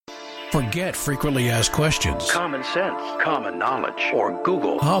Forget frequently asked questions. Common sense, common knowledge, or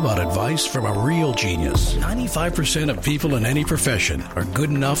Google. How about advice from a real genius? 95% of people in any profession are good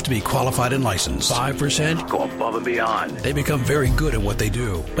enough to be qualified and licensed. 5% go above and beyond. They become very good at what they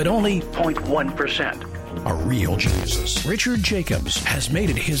do, but only 0.1% are real geniuses. Richard Jacobs has made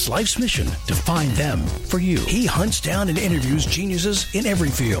it his life's mission to find them for you. He hunts down and interviews geniuses in every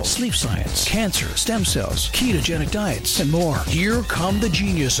field: sleep science, cancer, stem cells, ketogenic diets, and more. Here come the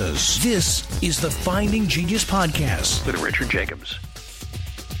geniuses. This is the Finding Genius Podcast with Richard Jacobs.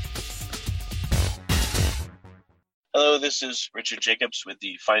 Hello, this is Richard Jacobs with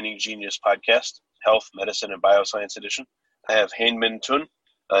the Finding Genius Podcast, Health, Medicine, and Bioscience Edition. I have Hein Tun.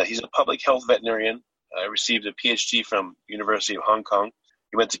 He's a public health veterinarian. Received a PhD from University of Hong Kong.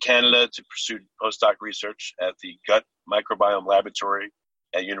 He went to Canada to pursue postdoc research at the Gut Microbiome Laboratory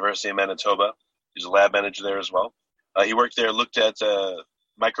at University of Manitoba. He's a lab manager there as well. He worked there, looked at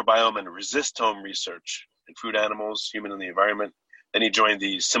microbiome and resistome research in food animals, human, and the environment. Then he joined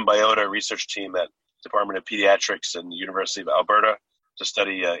the Symbiota research team at Department of Pediatrics and the University of Alberta to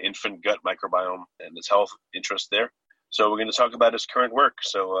study infant gut microbiome and his health interest there. So we're going to talk about his current work.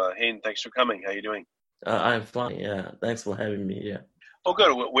 So, Hein, thanks for coming. How are you doing? I'm fine, yeah. Thanks for having me, yeah. Oh,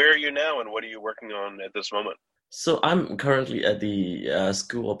 good. Where are you now, and what are you working on at this moment? So I'm currently at the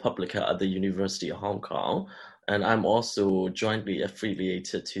School of Public Health at the University of Hong Kong, and I'm also jointly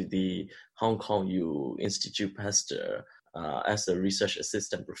affiliated to the Hong Kong U Institute Pasteur as a research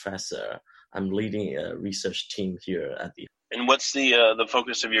assistant professor. I'm leading a research team here at the. And what's the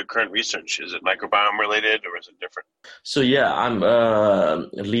focus of your current research? Is it microbiome related, or is it different? So yeah, I'm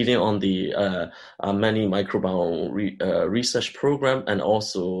leading on the many microbiome research program and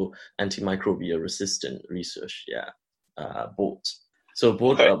also antimicrobial resistant research. Yeah, both. So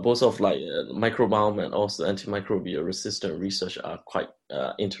both Okay. Both of like microbiome and also antimicrobial resistant research are quite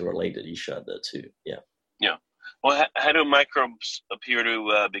interrelated each other too. Yeah. Yeah. Well, how do microbes appear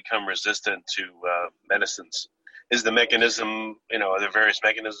to become resistant to medicines? Is the mechanism, are there various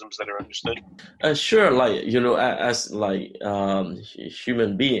mechanisms that are understood? Sure, as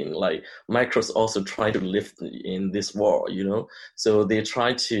human being, like microbes also try to live in this world, so they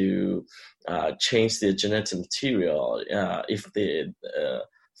try to change their genetic material if they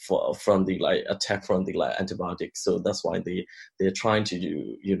from the attack from the antibiotics. So that's why they're trying to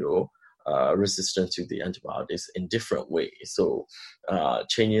do, resistant to the antibiotics in different ways. So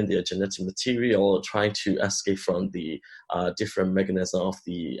changing their genetic material, trying to escape from the different mechanism of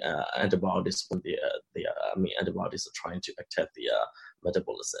the antibiotics when antibiotics are trying to attack the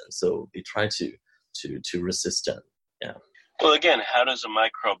metabolism. So they try to resist them. Yeah. Well, again, how does a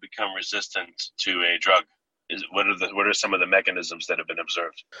microbe become resistant to a drug? What are some of the mechanisms that have been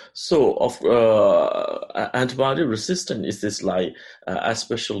observed? So, antibiotic resistant is this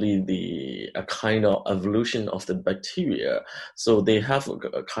especially the kind of evolution of the bacteria. So they have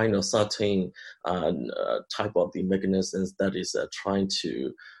a kind of certain type of the mechanisms that is trying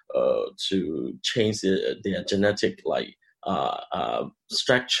to change their genetic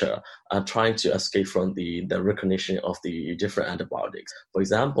structure, trying to escape from the recognition of the different antibiotics. For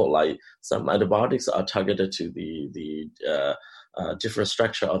example, some antibiotics are targeted to the different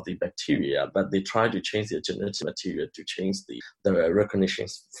structure of the bacteria, but they try to change their genetic material to change the recognition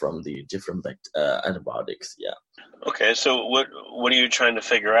from the different antibiotics. Yeah. Okay, so what are you trying to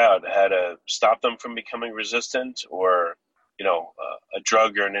figure out? How to stop them from becoming resistant, or a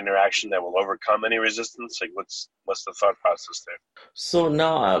drug or an interaction that will overcome any resistance? Like what's the thought process there? So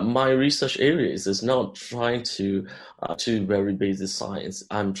now my research area is not trying to very basic science.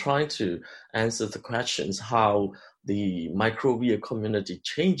 I'm trying to answer the questions how the microbial community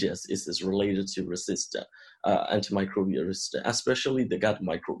changes is related to resistant, antimicrobial resistance, especially the gut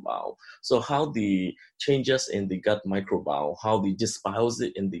microbiome. So how the changes in the gut microbiome, how the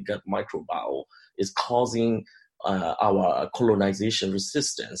dysbiosis in the gut microbiome is causing our colonization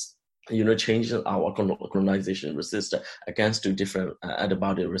resistance, changing our colonization resistance against two different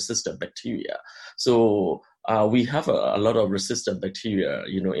antibiotic resistant bacteria. So we have a lot of resistant bacteria,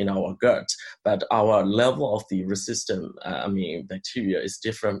 in our gut, but our level of the resistant, bacteria is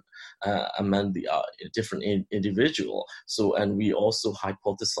different among the different individual. So, and we also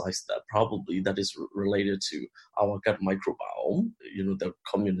hypothesize that probably that is related to our gut microbiome, the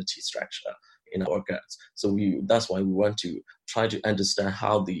community structure in our guts. So that's why we want to try to understand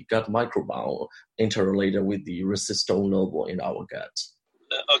how the gut microbiome interrelated with the resistome noble in our gut.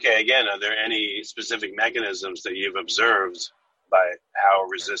 Okay, again, are there any specific mechanisms that you've observed by how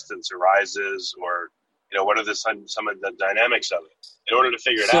resistance arises, or what are some of the dynamics of it? In order to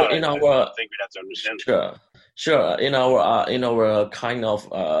figure it out, I think we'd have to understand. Sure. Sure. In our kind of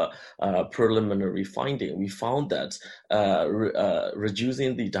preliminary finding, we found that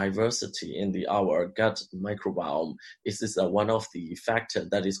reducing the diversity in our gut microbiome is one of the factors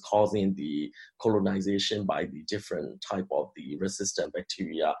that is causing the colonization by the different type of the resistant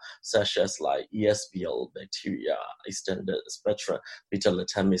bacteria, such as like ESBL bacteria, extended spectrum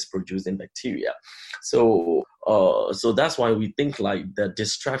beta-lactamase producing bacteria. So that's why we think like the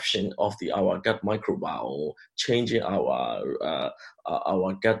disruption of our gut microbiome, changing our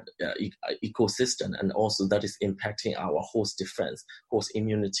gut ecosystem, and also that is impacting our host defense, host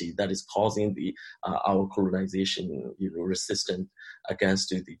immunity, that is causing our colonization, resistant against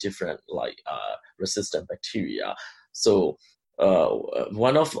the different resistant bacteria. So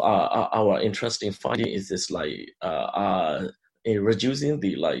one of our interesting finding is this in reducing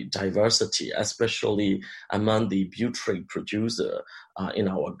the diversity, especially among the butyrate producer in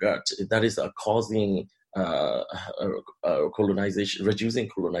our gut, that is causing colonization, reducing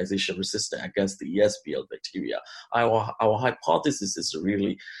colonization resistance against the ESBL bacteria. Our hypothesis is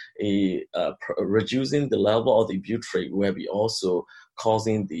really reducing the level of the butyrate, where we also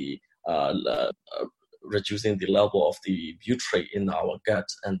causing the reducing the level of the butyrate in our gut,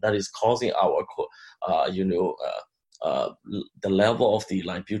 and that is causing our the level of the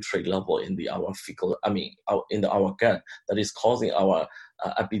butyrate level in our fecal, in our gut, that is causing our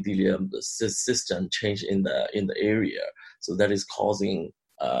epithelium system change in the area. So that is causing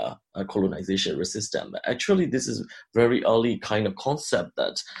a colonization resistance. Actually, this is very early kind of concept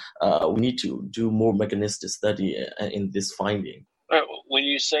that we need to do more mechanistic study in this finding. When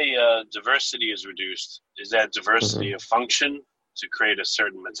you say diversity is reduced, is that diversity of function to create a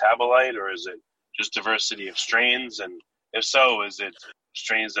certain metabolite, or is it just diversity of strains? And if so, is it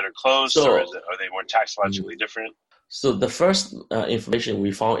strains that are close, or are they more taxonomically different? So the first information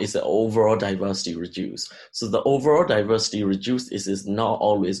we found is the overall diversity reduced. So the overall diversity reduced is not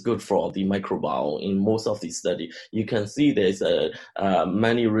always good for the microbiome. In most of the study, you can see there's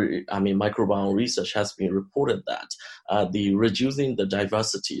microbiome research has been reported that the reducing the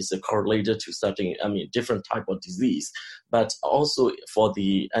diversity is correlated to certain different type of disease. But also for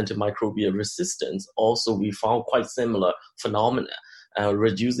the antimicrobial resistance, also we found quite similar phenomena.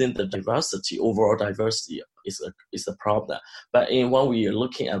 Reducing the diversity, overall diversity is a problem. But when we are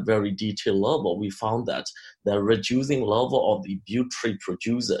looking at very detailed level, we found that the reducing level of the butyrate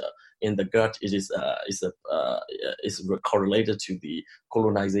producer in the gut is correlated to the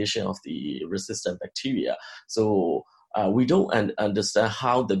colonization of the resistant bacteria. So we don't understand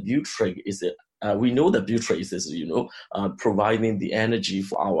how the butyrate is. We know that butyrate is, providing the energy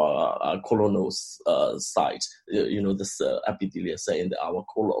for our colonal site, this epithelial cell in our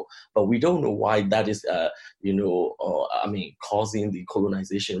colon. But we don't know why that is, causing the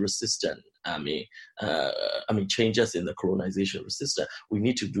colonization resistance. Changes in the colonization resistance. We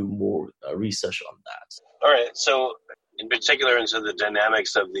need to do more research on that. All right. So, in particular, into the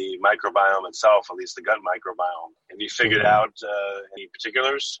dynamics of the microbiome itself, at least the gut microbiome, have you figured out any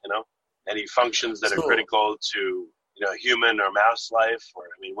particulars? Any functions that are critical to human or mouse life, or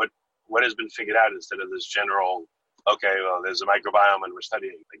what has been figured out instead of this general? Okay, well, there's a microbiome and we're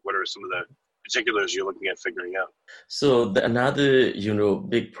studying. What are some of the particulars you're looking at figuring out? So another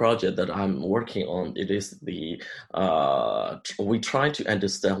big project that I'm working on, it is we try to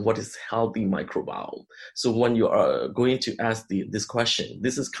understand what is healthy microbiome. So when you are going to ask this question,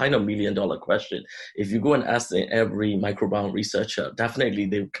 this is kind of $1 million question. If you go and ask every microbiome researcher, definitely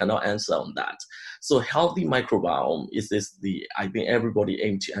they cannot answer on that. So healthy microbiome I think everybody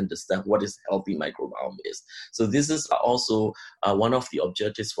aim to understand what is healthy microbiome is. So this is also one of the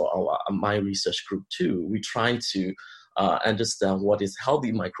objectives for my research group too. We try to understand what is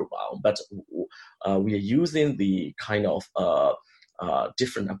healthy microbiome, but we are using the kind of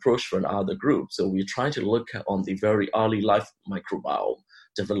different approach from other groups. So we're trying to look on the very early life microbiome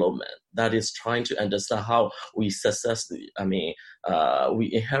development. That is trying to understand how we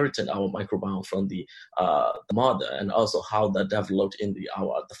we inherited our microbiome from the mother, and also how that developed in the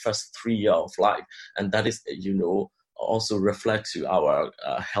first 3 years of life, and that is also reflect to our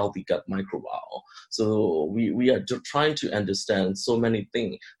healthy gut microbiome. So we are trying to understand so many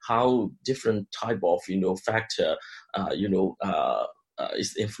things, how different type of factor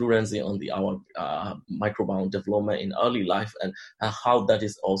is influencing on our microbiome development in early life, and how that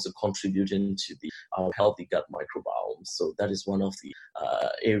is also contributing to our healthy gut microbiome. So that is one of the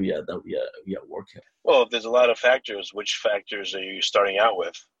area that we are working on. Well, if there's a lot of factors, which factors are you starting out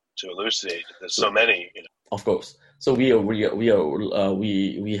with to elucidate? There's so many. Of course. So I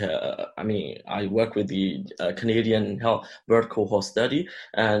work with the Canadian health bird cohort study,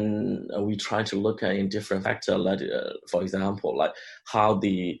 and we try to look at in different factors, like, for example, like how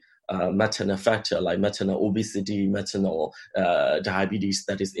the maternal factor like maternal obesity, maternal diabetes,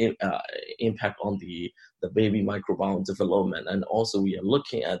 that is impact on the baby microbiome development. And also we are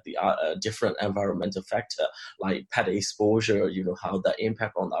looking at the different environmental factor like pet exposure, how that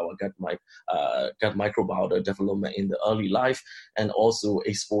impact on our gut microbiome development in the early life, and also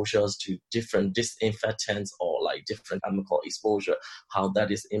exposures to different disinfectants or like different chemical exposure, how that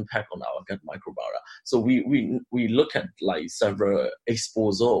is impact on our gut microbiome. So we look at like several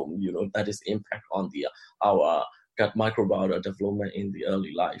exposure, that is impact on our gut microbiome development in the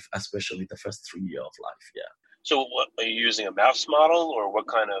early life, especially the first 3 years of life. Yeah. So, what are you using, a mouse model, or what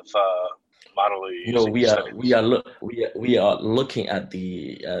kind of model are you using? We are looking at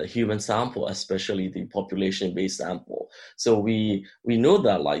the human sample, especially the population-based sample. So we know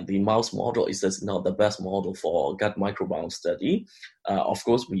that like the mouse model is not the best model for gut microbiome study. Of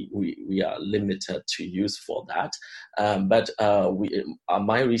course, we are limited to use for that. But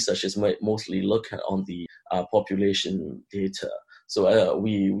my research is mostly look at on the population data. So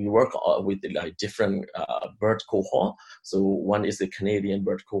we work with like different bird cohort. So one is the Canadian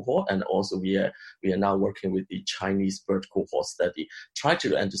bird cohort, and also we are now working with the Chinese bird cohort study, try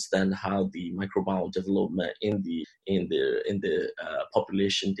to understand how the microbiome development in the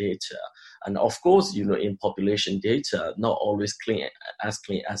population data. And of course, in population data, not always clean as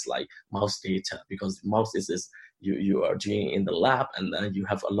like mouse data, because mouse is you are doing in the lab, and then you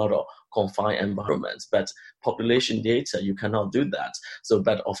have a lot of confined environments. But population data, you cannot do that. So,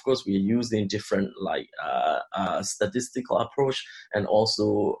 but of course, we are using different like statistical approach and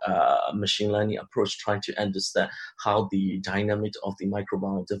also machine learning approach, trying to understand how the dynamic of the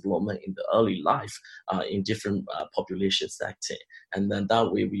microbiome development in the early life in different population setting. And then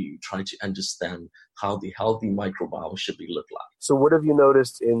that way we try to understand how the healthy microbiome should be look like. So what have you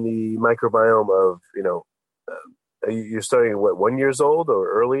noticed in the microbiome of, you're starting at 1 year old or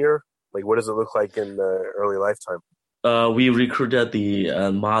earlier? Like, what does it look like in early lifetime? We recruited the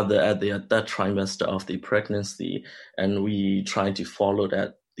mother at that trimester of the pregnancy, and we try to follow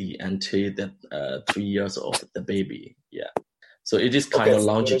that until the 3 years of the baby. Yeah. So it is kind of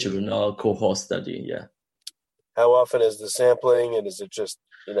longitudinal cohort study. Yeah. How often is the sampling, and is it just,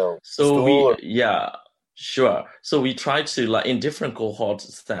 Yeah, sure. So we try to, like, in different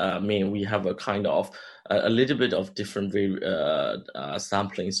cohorts, we have a kind of a little bit of different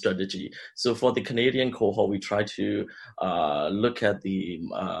sampling strategy. So for the Canadian cohort, we try to look at the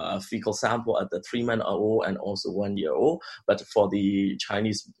fecal sample at the 3 month old and also 1 year old. But for the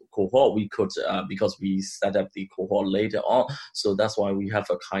Chinese cohort, we could, because we set up the cohort later on, so that's why we have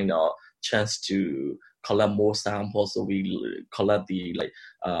a kind of chance to collect more samples. So we collect the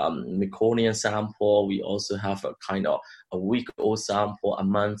meconium sample. We also have a kind of a week-old sample, a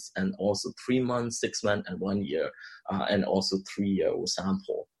month, and also 3 months, 6 months, and 1 year, and also 3-year-old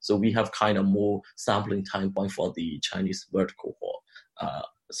sample. So we have kind of more sampling time point for the Chinese bird cohort.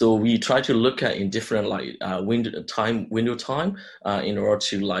 So we try to look at in different window time in order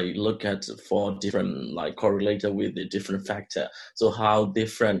to look at for different correlated with the different factor. So how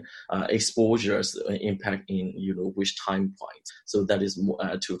different exposures impact in which time point. So that is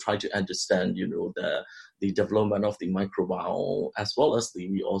to try to understand the development of the microbiome, as well as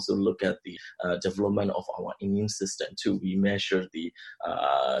we also look at the development of our immune system too. We measure the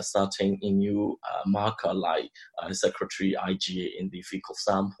certain immune marker like secretory IgA in the fecal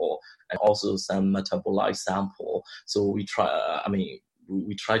sample, and also some metabolite sample. So we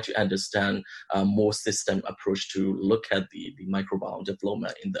try to understand a more system approach to look at the microbiome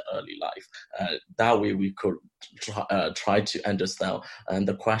development in the early life. That way we could try to understand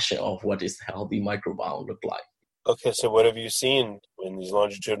the question of what is healthy microbiome look like. Okay, so what have you seen in these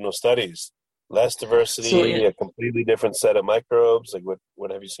longitudinal studies? Less diversity, a completely different set of microbes? Like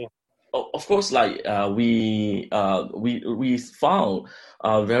what have you seen? Of course, we found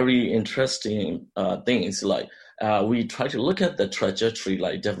very interesting things. We try to look at the trajectory,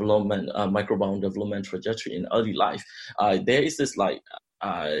 development, microbiome development trajectory in early life. There is this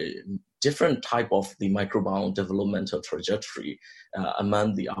different type of the microbiome developmental trajectory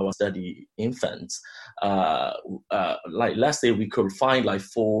among our study infants. Let's say we could find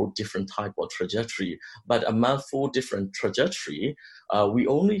 4 different type of trajectory, but among 4 different trajectory, we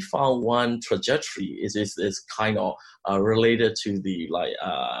only found one trajectory is kind of related to the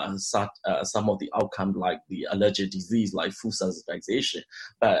some of the outcome like the allergic disease, like food sensitization,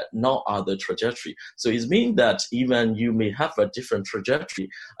 but not other trajectory. So it means that even you may have a different trajectory,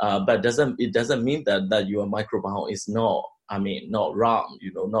 but doesn't mean that your microbiome is not round,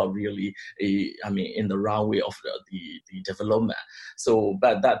 not really in the round way of the development. So,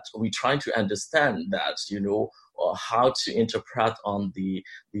 but that we try to understand that, how to interpret on the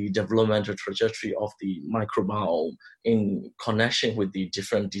developmental trajectory of the microbiome in connection with the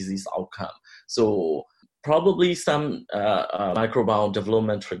different disease outcome. So probably some microbiome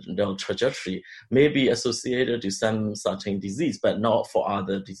development trajectory may be associated to some certain disease, but not for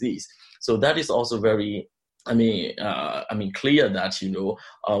other disease. So that is also very clear that,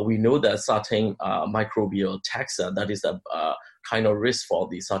 we know that certain microbial taxa, that is a kind of risk for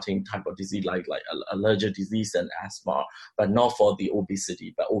the certain type of disease like allergic disease and asthma, but not for the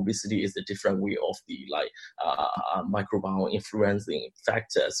obesity. But obesity is a different way of the microbiome influencing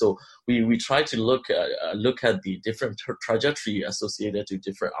factor. So we try to look at the different trajectory associated to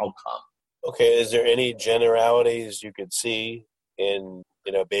different outcome. Okay, is there any generalities you could see in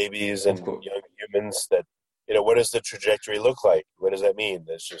babies and young humans that what does the trajectory look like? What does that mean?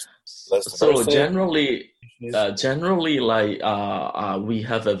 There's just less diversity? So generally, we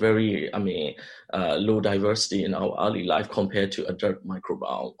have a very, low diversity in our early life compared to adult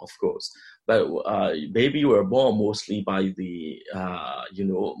microbiome, of course. But baby were born mostly by the,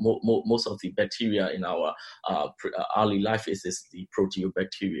 most of the bacteria in our early life is the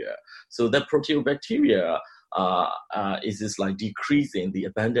proteobacteria. So that proteobacteria is just like decreasing, the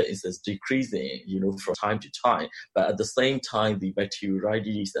abundance is decreasing, from time to time. But at the same time, the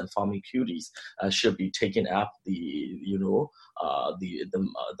bacteroidetes and Firmicutes should be taking up our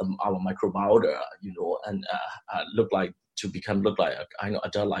microbiota, and look like a kind of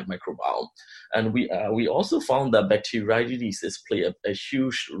adult-like microbiome. And we also found that bacteroidetes play a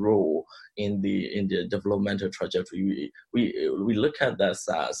huge role in the developmental trajectory. We look at that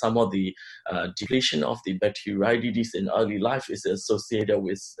some of the depletion of the bacteroidetes in early life is associated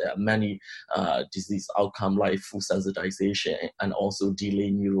with many disease outcome like food sensitization and also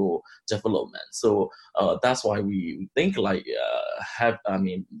delayed neurodevelopment. So that's why we think the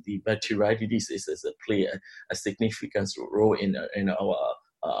bacteroidetes play a significant role in our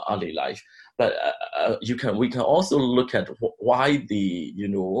early life. But we can also look at why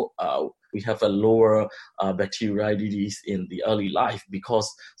we have a lower bacteroidetes in the early life,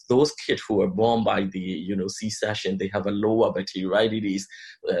 because those kids who are born by the C-section, they have a lower bacteroidetes.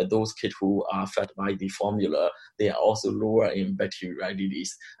 Those kids who are fed by the formula, they are also lower in bacteroidetes.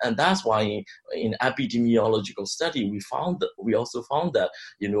 And that's why in epidemiological study, we also found that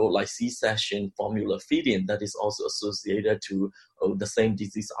like C-section formula feeding, that is also associated to the same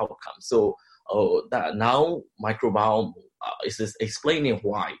disease outcome. So that now microbiome is explaining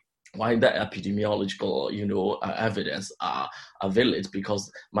why the epidemiological evidence are valid,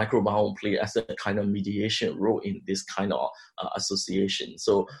 because microbiome play as a kind of mediation role in this kind of association.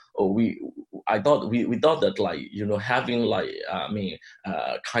 So we thought that having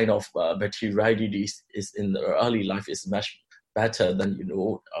kind of bacteroidetes is in the early life is much better than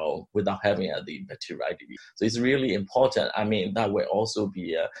without having the bacteroidetes. So it's really important. That will also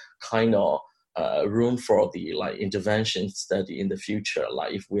be a kind of room for the intervention study in the future.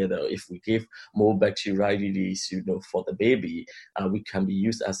 If we give more bacteroidetes, for the baby, we can be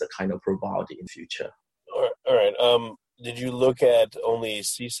used as a kind of probiotic in future. All right. Did you look at only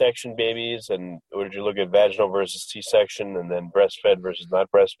C-section babies, or did you look at vaginal versus C-section, and then breastfed versus not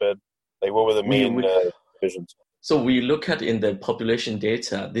breastfed? What were the main divisions? So we look at in the population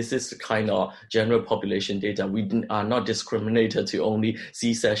data, this is kind of general population data. We are not discriminated to only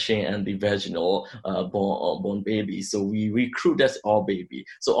C-section and the vaginal born babies. So we recruit as all baby.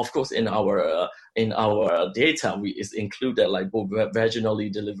 So of course in our data, is included both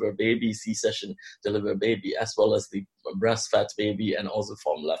vaginally delivered baby, C-section delivered baby, as well as the breastfed baby and also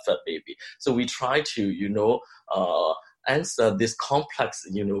formula fed baby. So we try to answer this complex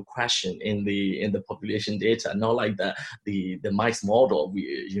question in the population data, not like the mice model.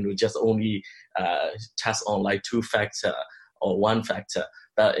 We just only test on two factor or one factor,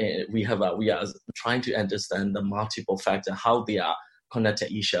 but we are trying to understand the multiple factor, how they are connected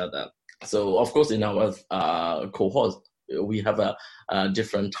each other. So of course in our cohort, we have a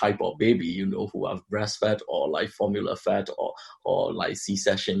different type of baby, who are breastfed or formula fed or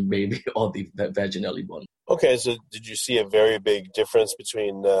C-section baby or the vaginally born. Okay, so did you see a very big difference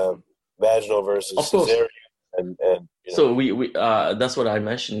between vaginal versus of course, cesarean? And So we that's what I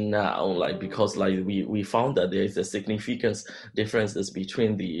mentioned now, like, because like we found that there is a significant differences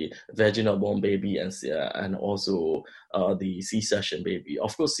between the vaginal born baby and also the C-section baby.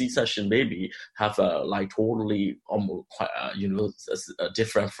 Of course, C-section baby have like totally almost quite,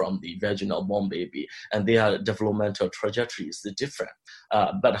 different from the vaginal born baby, and their developmental trajectory is different.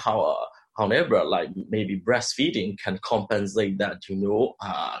 But however, like maybe breastfeeding can compensate that,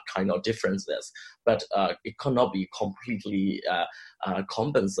 kind of differences, but it cannot be completely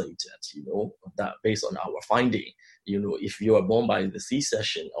compensated, that based on our finding. If you are born by the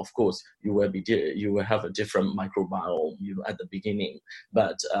C-section, of course, you will have a different microbiome, at the beginning.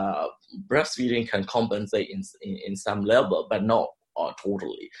 But breastfeeding can compensate in some level, but not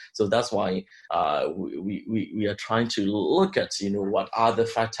totally. So that's why we are trying to look at what other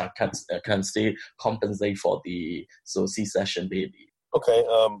factor can still compensate for the C-section baby. Okay.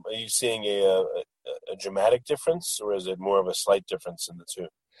 Are you seeing a dramatic difference, or is it more of a slight difference in the two?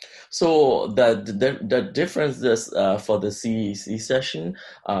 So the differences for the C-section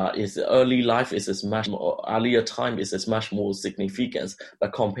is early life is much more, earlier time is much more significant,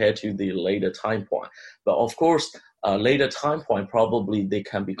 but compared to the later time point. But of course, later time point probably they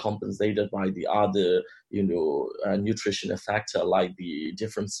can be compensated by the other nutritional factor, like the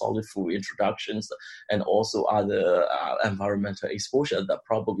different solid food introductions and also other environmental exposure that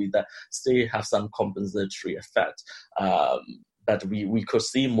probably that still have some compensatory effect. That we could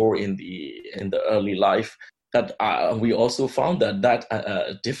see more in the early life. That we also found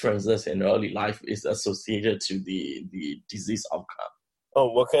that differences in early life is associated to the disease outcome. Oh,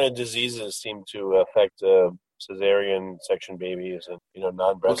 what kind of diseases seem to affect cesarean section babies and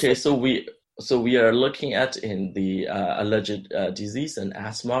non-breastfed? Okay, so we are looking at in the allergic disease and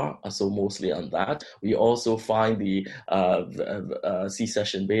asthma, so mostly on that. We also find the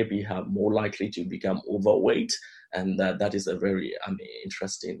C-section baby have more likely to become overweight, and that is a very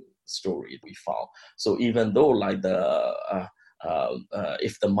interesting story we found. So even though like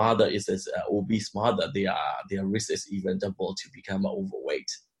if the mother is an obese mother, their risk is even double to become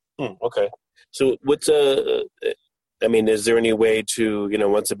overweight. Okay. So what's is there any way to,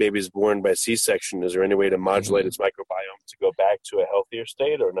 once a baby is born by C-section, is there any way to modulate its microbiome to go back to a healthier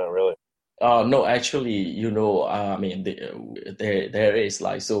state, or not really? No, actually, there is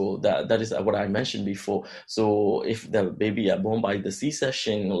like, so that is what I mentioned before. So if the baby are born by the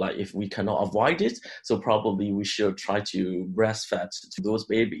C-section, like if we cannot avoid it, so probably we should try to breastfeed to those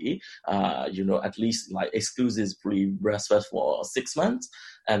baby, at least like exclusively breastfeed for 6 months.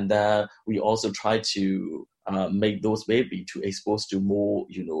 And we also try to make those baby to expose to more,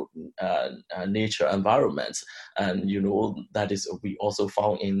 nature environments. And, that is, we also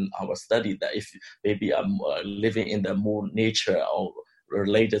found in our study that if baby are living in the more nature or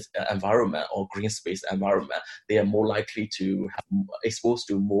related environment or green space environment, they are more likely to have exposed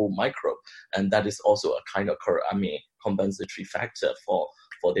to more microbe. And that is also a kind of, compensatory factor for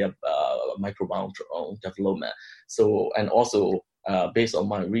their microbiome development. So, and also, based on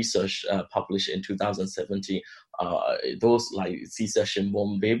my research published in 2017, those like C-section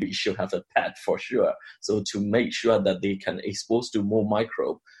born babies should have a pet for sure. So to make sure that they can expose to more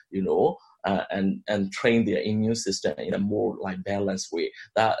microbe, and train their immune system in a more like balanced way,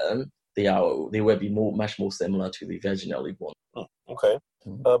 that they will be much more similar to the vaginally born. Okay.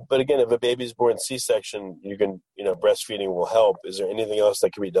 But again, if a baby's born C-section, you can, breastfeeding will help. Is there anything else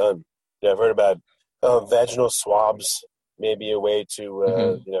that can be done? I've heard about vaginal swabs, maybe a way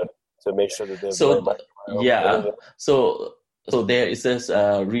to, to make sure that there's So there is this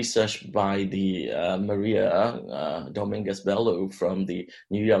research by the Maria Dominguez Bello from the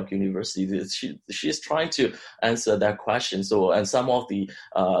New York University. She's trying to answer that question. So, and some of the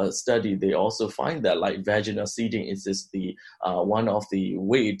study, they also find that like vaginal seeding is the one of the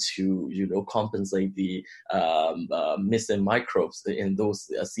way to compensate the missing microbes in those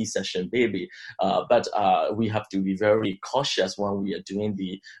C-section baby. But we have to be very cautious when we are doing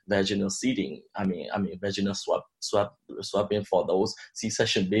the vaginal seeding. Vaginal swabbing for those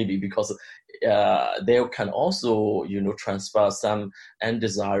C-section baby, because they can also transfer some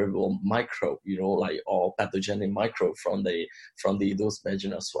undesirable microbe, or pathogenic microbe from those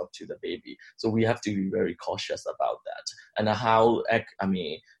vaginal swab to the baby. So we have to be very cautious about that. And how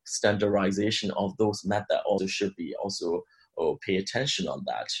standardization of those methods also should be also pay attention on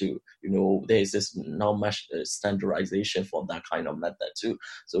that too. There is this not much standardization for that kind of method too.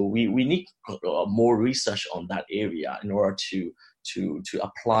 So we need more research on that area in order to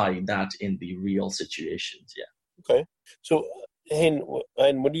apply that in the real situations. Yeah. Okay. So, Hein,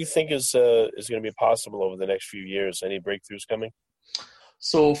 what do you think is going to be possible over the next few years? Any breakthroughs coming?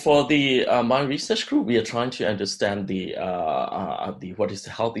 So for the my research group, we are trying to understand the what is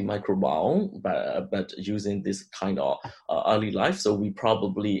the healthy microbiome, but using this kind of early life. So we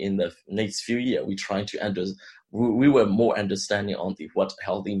probably in the next few years we trying to we were more understanding on what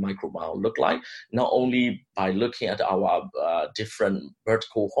healthy microbiome look like. Not only by looking at our different bird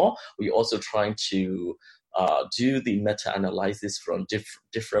cohort, we also trying to do the meta-analysis from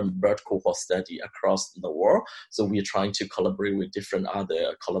different bird cohort study across the world. So we're trying to collaborate with different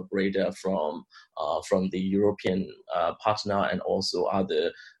other collaborators from the European partner and also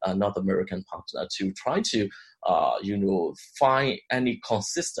other North American partner to try to find any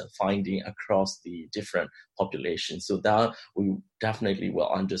consistent finding across the different populations. So that we definitely will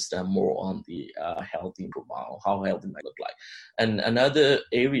understand more on the healthy microbiome, how healthy might look like. And another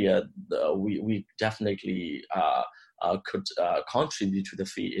area we definitely could contribute to the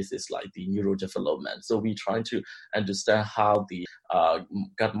field is like the neurodevelopment. So we're trying to understand how the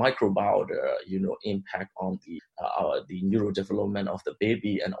gut microbiota, impact on the neurodevelopment of the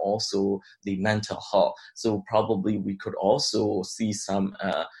baby and also the mental health. So probably we could also see some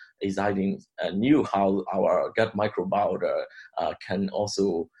exciting new how our gut microbiota can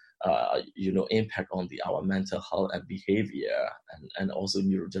also impact on our mental health and behavior and also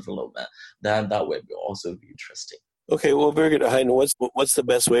neurodevelopment. Then that would also be interesting. Okay, well, very good. Hein, what's the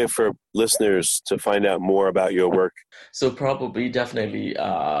best way for listeners to find out more about your work? So probably definitely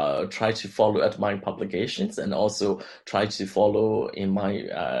try to follow at my publications and also try to follow in my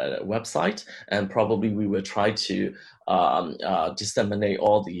website, and probably we will try to disseminate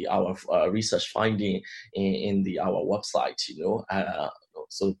all our research finding in our website,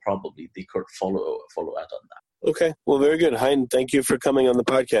 so probably they could follow out on that. Okay, well, very good. Hein, thank you for coming on the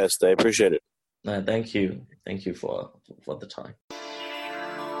podcast. I appreciate it. Thank you. Thank you for the time.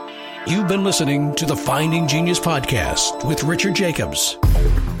 You've been listening to the Finding Genius podcast with Richard Jacobs.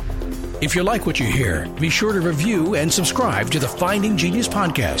 If you like what you hear, be sure to review and subscribe to the Finding Genius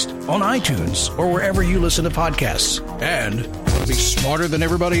podcast on iTunes or wherever you listen to podcasts. And be smarter than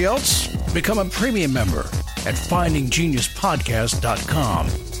everybody else? Become a premium member at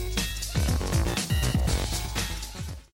findinggeniuspodcast.com.